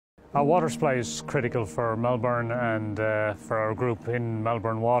Our water supply is critical for Melbourne, and for our group in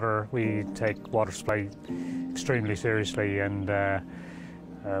Melbourne Water, we take water supply extremely seriously, and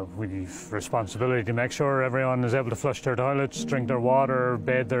we've responsibility to make sure everyone is able to flush their toilets, drink their water,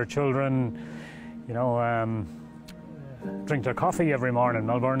 bathe their children, you know, drink their coffee every morning.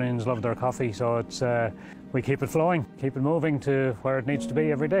 Melbournians love their coffee, so it's we keep it flowing, keep it moving to where it needs to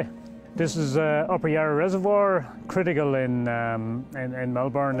be every day. This is Upper Yarra Reservoir, critical in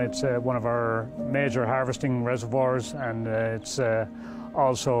Melbourne. It's one of our major harvesting reservoirs, and it's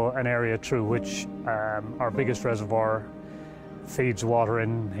also an area through which our biggest reservoir feeds water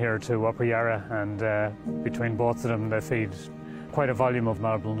in here to Upper Yarra, and between both of them they feed quite a volume of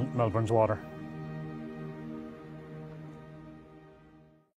Melbourne's water.